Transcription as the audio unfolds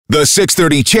The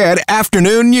 6:30 CHED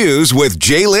Afternoon News with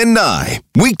Jaylen Nye.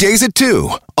 Weekdays at 2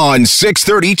 on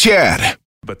 6:30 CHED.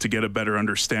 But to get a better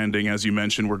understanding, as you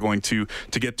mentioned, we're going to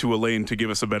get to Elaine to give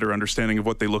us a better understanding of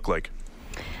what they look like.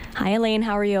 Hi, Elaine.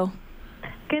 How are you?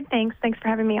 Good, thanks. Thanks for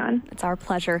having me on. It's our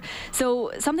pleasure.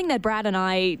 So something that Brad and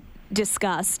I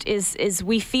discussed is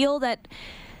we feel that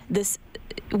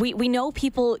we know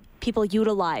people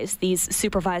utilize these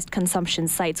supervised consumption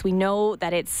sites. We know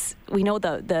that we know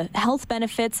the health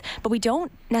benefits, but we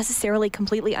don't necessarily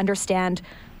completely understand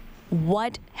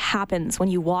what happens when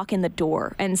you walk in the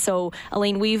door. And so,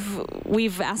 Elaine,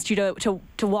 we've asked you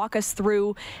to walk us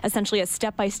through essentially a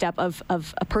step-by-step of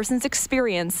a person's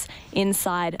experience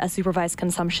inside a supervised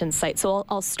consumption site. So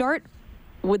I'll start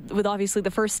with obviously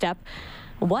the first step.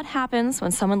 What happens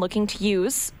when someone looking to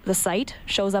use the site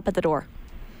shows up at the door?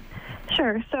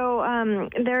 Sure. So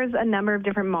there's a number of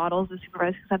different models of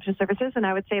supervised consumption services, and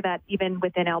I would say that even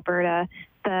within Alberta,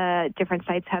 the different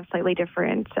sites have slightly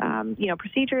different,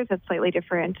 procedures, have slightly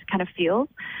different kind of feels.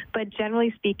 But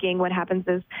generally speaking, what happens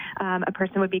is a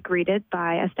person would be greeted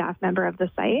by a staff member of the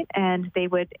site, and they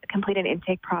would complete an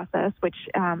intake process, which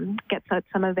gets at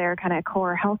some of their kind of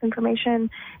core health information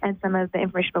and some of the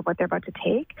information about what they're about to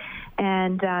take.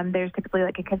 And there's typically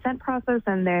like a consent process,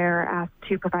 and they're asked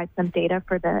to provide some data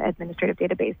for the administrative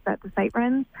database that the site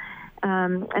runs.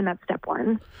 And that's step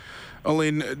one.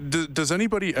 Elaine, does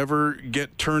anybody ever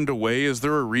get turned away? Is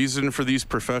there a reason for these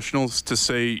professionals to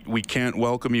say, we can't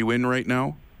welcome you in right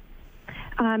now?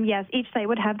 Yes, each site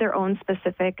would have their own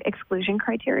specific exclusion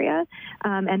criteria,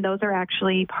 and those are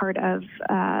actually part of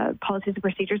policies and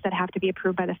procedures that have to be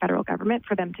approved by the federal government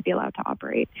for them to be allowed to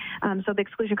operate. So the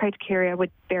exclusion criteria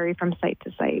would vary from site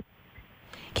to site.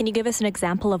 Can you give us an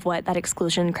example of what that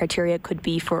exclusion criteria could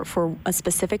be for a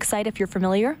specific site, if you're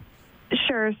familiar?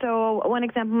 Sure. So one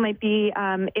example might be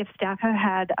if staff have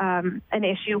had an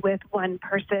issue with one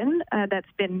person that's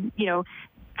been,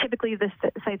 typically the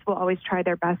sites will always try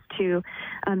their best to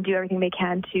do everything they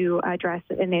can to address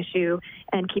an issue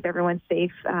and keep everyone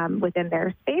safe within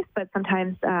their space. But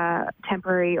sometimes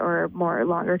temporary or more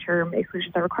longer-term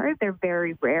exclusions are required. They're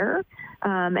very rare,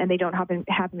 and they don't happen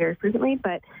very frequently.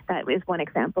 But that is one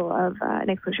example of an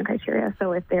exclusion criteria.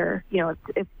 So if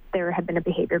if there had been a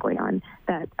behavior going on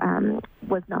that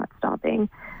was not stopping,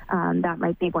 that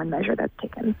might be one measure that's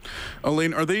taken.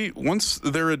 Elaine, once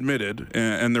they're admitted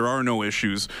and there are no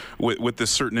issues with this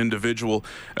certain individual,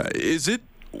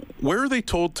 where are they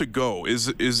told to go?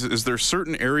 Is there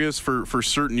certain areas for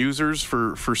certain users,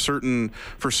 for certain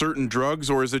drugs,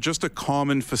 or is it just a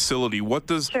common facility? What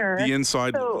does the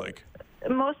inside look like?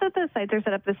 Most of the sites are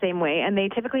set up the same way, and they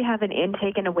typically have an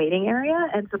intake and a waiting area,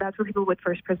 and so that's where people would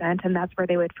first present, and that's where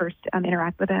they would first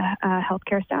interact with a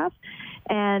healthcare staff.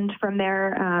 And from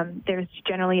there, there's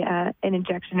generally an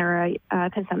injection or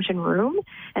a consumption room,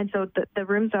 and so the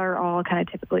rooms are all kind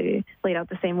of typically laid out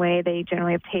the same way. They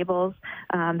generally have tables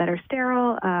that are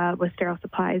sterile with sterile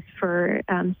supplies for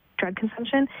drug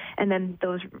consumption, and then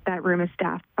that room is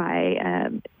staffed by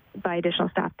additional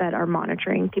staff that are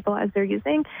monitoring people as they're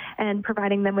using and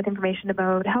providing them with information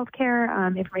about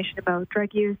healthcare, information about drug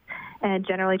use, and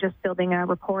generally just building a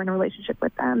rapport and a relationship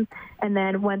with them. And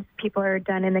then once people are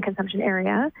done in the consumption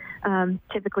area,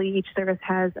 typically each service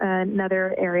has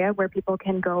another area where people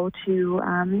can go to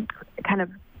kind of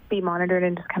be monitored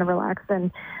and just kind of relax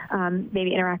and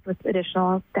maybe interact with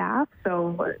additional staff.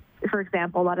 So, for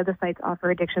example, a lot of the sites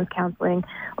offer addictions counseling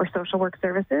or social work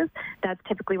services. That's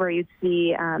typically where you'd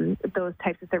see those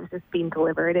types of services being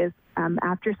delivered is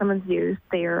after someone's used,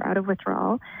 they are out of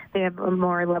withdrawal, they have a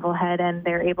more level head, and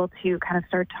they're able to kind of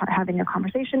start having a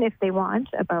conversation if they want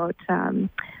about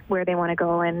where they want to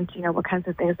go and, what kinds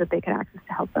of things that they could access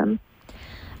to help them.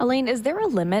 Elaine, is there a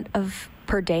limit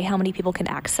per day how many people can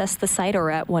access the site or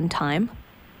at one time?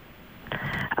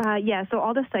 Yeah, so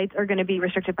all the sites are going to be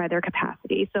restricted by their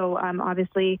capacity. So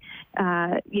obviously,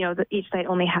 each site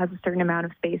only has a certain amount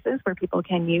of spaces where people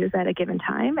can use at a given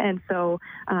time. And so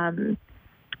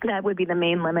that would be the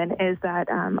main limit is that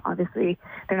obviously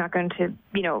they're not going to,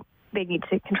 they need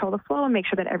to control the flow and make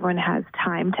sure that everyone has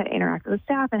time to interact with the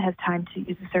staff and has time to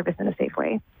use the service in a safe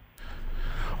way.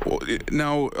 Well,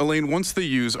 now, Elaine, once they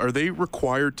use, are they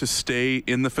required to stay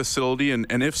in the facility?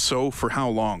 And if so, for how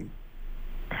long?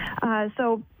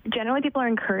 So generally people are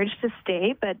encouraged to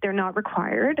stay, but they're not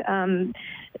required.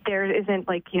 There isn't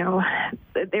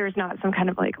there's not some kind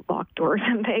of locked door or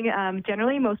something.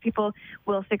 Generally, most people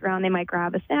will stick around. They might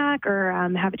grab a snack or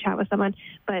have a chat with someone,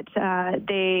 but and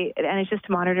it's just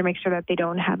to monitor, make sure that they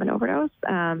don't have an overdose.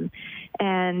 But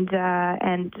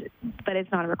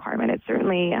it's not a requirement. It's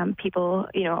certainly people,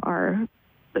 are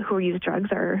who use drugs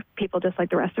are people just like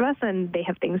the rest of us, and they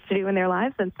have things to do in their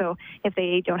lives. And so if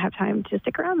they don't have time to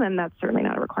stick around, then that's certainly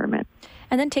not a requirement.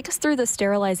 And then take us through the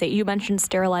sterilization. You mentioned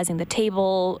sterilizing the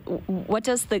table. What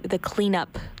does the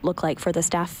cleanup look like for the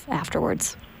staff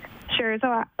afterwards? Sure.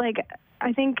 So,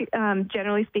 I think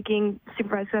generally speaking,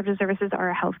 supervised consumption services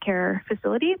are a healthcare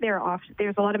facility.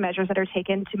 There's a lot of measures that are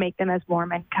taken to make them as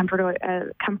warm and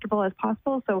comfortable as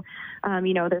possible. So,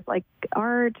 there's like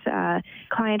art,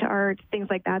 client art, things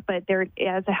like that. But there,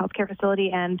 as a healthcare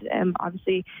facility, and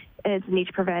obviously, it's a need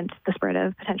to prevent the spread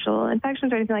of potential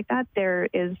infections or anything like that, there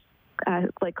is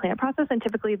cleanup process, and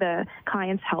typically the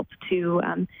clients help to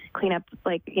clean up,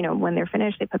 when they're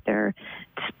finished, they put their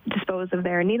dispose of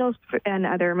their needles and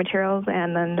other materials,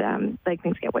 and then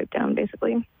things get wiped down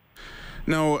basically.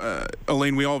 Now,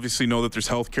 Elaine, we obviously know that there's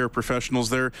healthcare professionals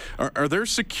there. Are there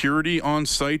security on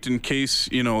site in case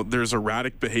there's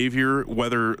erratic behavior,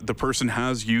 whether the person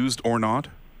has used or not?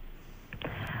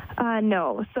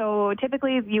 No. So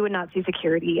typically you would not see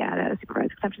security at a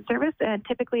supervised consumption service, and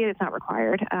typically it's not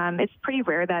required. It's pretty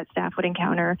rare that staff would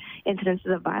encounter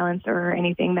incidences of violence or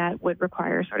anything that would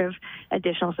require sort of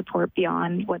additional support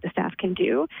beyond what the staff can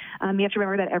do. You have to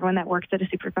remember that everyone that works at a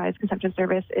supervised consumption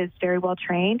service is very well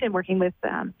trained in working with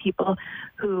people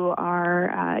who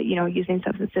are, using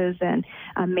substances and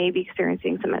may be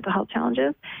experiencing some mental health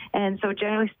challenges. And so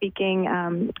generally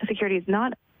speaking, security is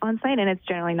not on site, and it's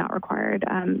generally not required.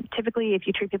 Typically, if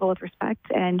you treat people with respect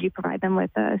and you provide them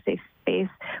with a safe space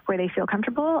where they feel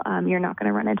comfortable, you're not going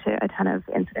to run into a ton of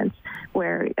incidents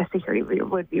where a security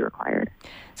would be required.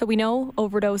 So we know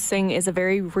overdosing is a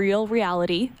very real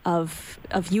reality of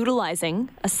utilizing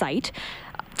a site.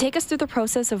 Take us through the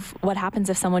process of what happens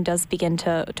if someone does begin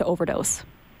to overdose.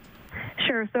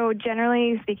 Sure. So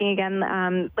generally speaking, again,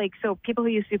 so people who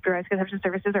use supervised consumption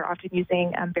services are often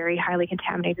using very highly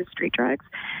contaminated street drugs,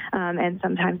 and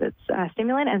sometimes it's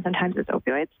stimulant and sometimes it's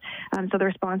opioids. So the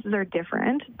responses are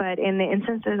different. But in the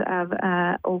instances of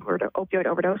opioid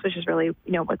overdose, which is really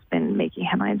what's been making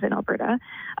headlines in Alberta,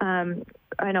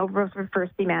 an overdose would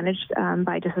first be managed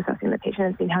by just assessing the patient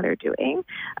and seeing how they're doing,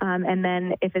 and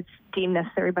then if it's deemed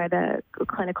necessary by the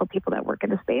clinical people that work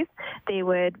in the space, they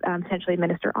would potentially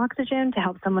administer oxygen to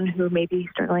help someone who may be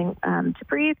struggling to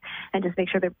breathe, and just make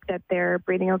sure that they're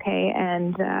breathing okay.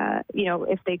 And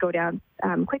if they go down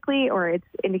quickly, or it's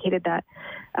indicated that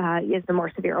is a more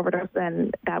severe overdose,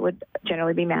 then that would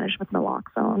generally be managed with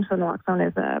naloxone. So naloxone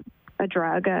is a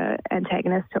drug,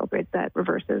 antagonist to opioids that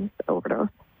reverses overdose.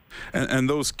 And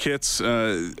those kits,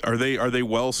 are they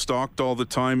well stocked all the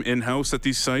time in-house at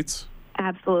these sites?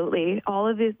 Absolutely. All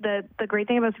of these, the great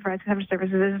thing about supervised consumption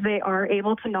services is they are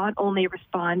able to not only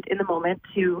respond in the moment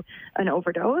to an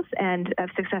overdose, and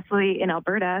successfully in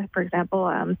Alberta, for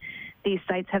example, these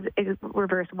sites have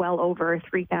reversed well over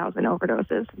 3,000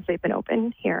 overdoses since they've been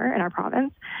open here in our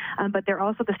province. But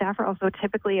the staff are also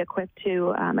typically equipped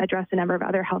to address a number of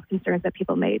other health concerns that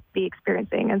people may be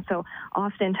experiencing. And so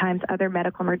oftentimes other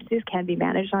medical emergencies can be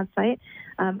managed on site.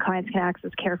 Clients can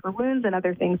access care for wounds and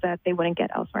other things that they wouldn't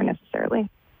get elsewhere necessarily.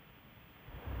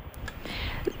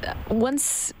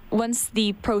 Once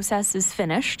the process is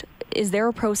finished, is there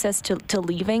a process to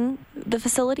leaving the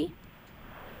facility?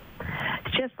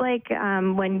 Just like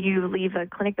when you leave a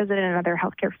clinic visit in another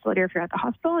healthcare facility, or if you're at the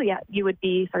hospital, you would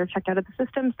be sort of checked out of the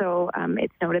system. So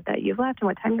it's noted that you've left and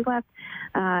what time you've left.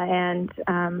 And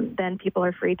then people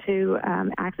are free to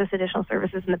access additional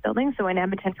services in the building. So in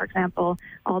Edmonton, for example,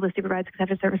 all the supervised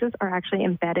consumption services are actually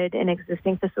embedded in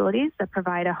existing facilities that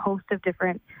provide a host of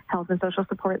different health and social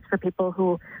supports for people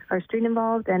who are street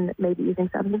involved and maybe using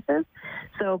substances.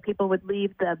 So people would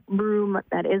leave the room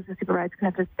that is the supervised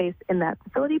consumption space in that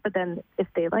facility, but then if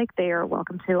they like, they are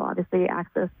welcome to obviously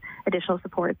access additional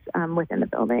supports within the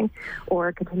building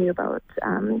or continue about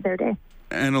their day.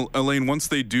 And Elaine, once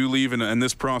they do leave and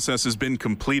this process has been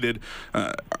completed,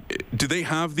 do they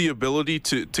have the ability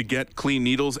to get clean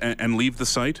needles and leave the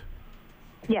site?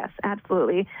 Yes,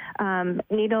 absolutely.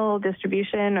 Needle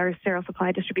distribution or sterile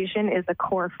supply distribution is a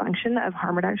core function of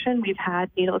harm reduction. We've had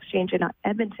needle exchange in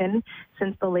Edmonton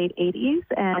since the late 80s,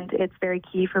 and it's very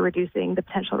key for reducing the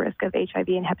potential risk of HIV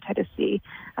and hepatitis C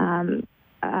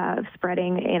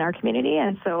spreading in our community.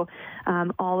 And so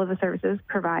all of the services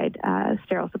provide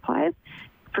sterile supplies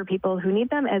for people who need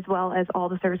them, as well as all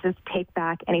the services take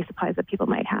back any supplies that people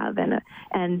might have. And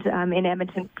in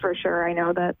Edmonton, for sure, I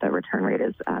know that the return rate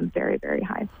is very, very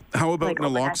high. How about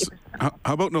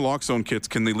How about naloxone kits?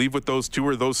 Can they leave with those too,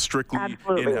 or are those strictly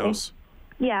Absolutely. in-house?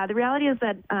 Yeah, the reality is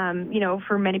that,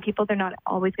 for many people, they're not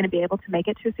always going to be able to make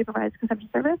it to a supervised consumption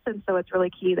service. And so it's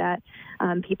really key that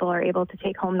people are able to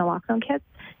take home naloxone kits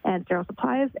and sterile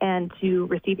supplies and to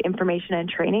receive information and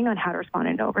training on how to respond to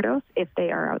an overdose if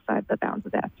they are outside the bounds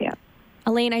of the STS.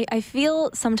 Elaine, I feel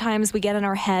sometimes we get in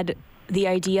our head the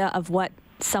idea of what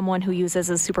someone who uses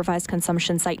a supervised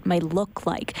consumption site might look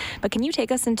like. But can you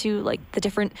take us into the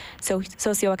different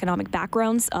socioeconomic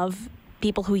backgrounds of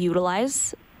people who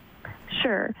utilize?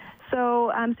 Sure.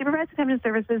 So supervised consumption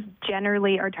services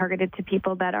generally are targeted to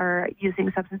people that are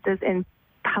using substances in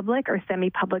public or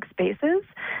semi-public spaces.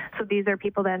 So these are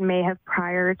people that may have,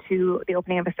 prior to the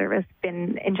opening of a service,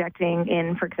 been injecting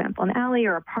in, for example, an alley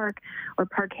or a park or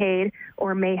parkade,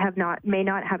 or may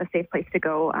not have a safe place to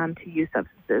go to use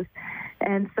substances.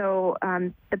 And so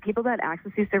the people that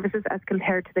access these services, as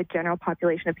compared to the general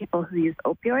population of people who use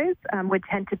opioids, would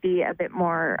tend to be a bit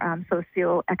more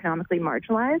socioeconomically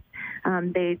marginalized.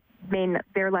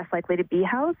 They're less likely to be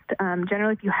housed.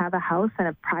 Generally, if you have a house and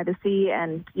a privacy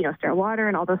and sterile water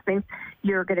and all those things,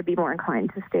 you're going to be more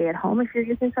inclined to stay at home if you're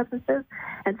using substances.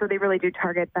 And so they really do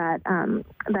target that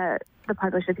the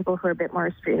population of people who are a bit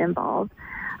more street involved.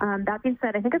 That being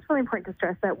said, I think it's really important to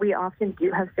stress that we often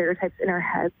do have stereotypes in our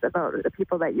heads about the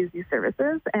people that use these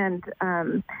services, and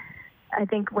I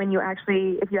think if you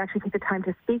actually take the time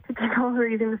to speak to people who are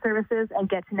using the services and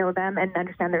get to know them and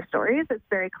understand their stories, it's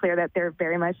very clear that they're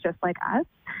very much just like us.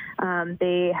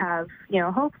 They have,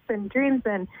 hopes and dreams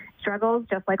and struggles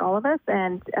just like all of us,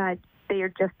 and they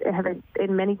have,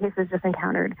 in many cases, just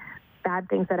encountered bad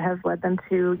things that have led them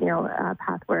to, a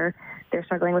path where they're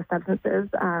struggling with substances.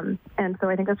 And so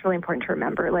I think that's really important to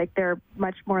remember. They're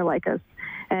much more like us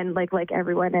and like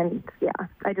everyone. And yeah,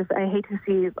 I hate to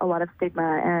see a lot of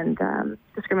stigma and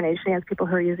discrimination against people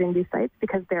who are using these sites,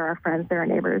 because they're our friends, they're our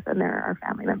neighbors, and they're our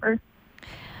family members.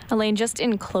 Elaine, just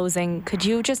in closing, could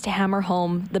you just hammer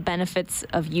home the benefits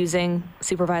of using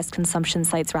supervised consumption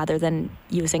sites rather than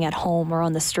using at home or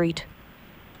on the street?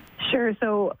 Sure.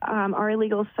 So our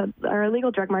illegal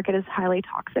drug market is highly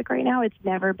toxic right now. It's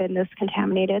never been this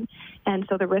contaminated, and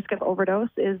so the risk of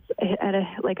overdose is at a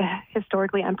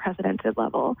historically unprecedented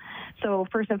level. So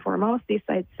first and foremost, these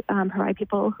sites provide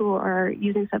people who are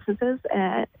using substances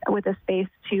with a space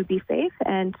to be safe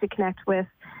and to connect with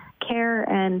care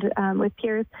and with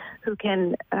peers who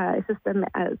can assist them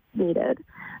as needed.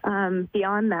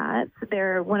 Beyond that,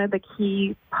 they're one of the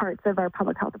key parts of our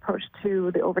public health approach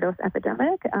to the overdose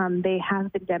epidemic. They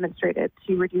have been demonstrated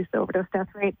to reduce the overdose death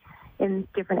rate in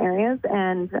different areas,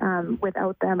 and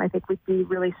without them, I think we'd be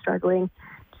really struggling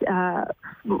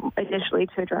initially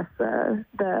to address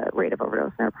the rate of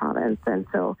overdose in our province. And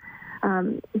so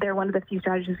they're one of the few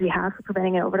strategies we have for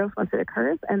preventing an overdose once it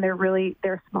occurs, and they're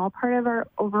a small part of our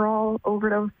overall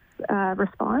overdose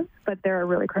response, but they're a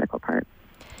really critical part.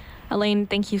 Elaine,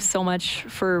 thank you so much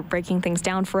for breaking things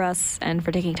down for us and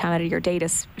for taking time out of your day to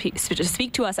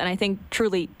speak to us and I think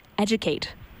truly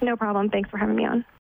educate. No problem. Thanks for having me on.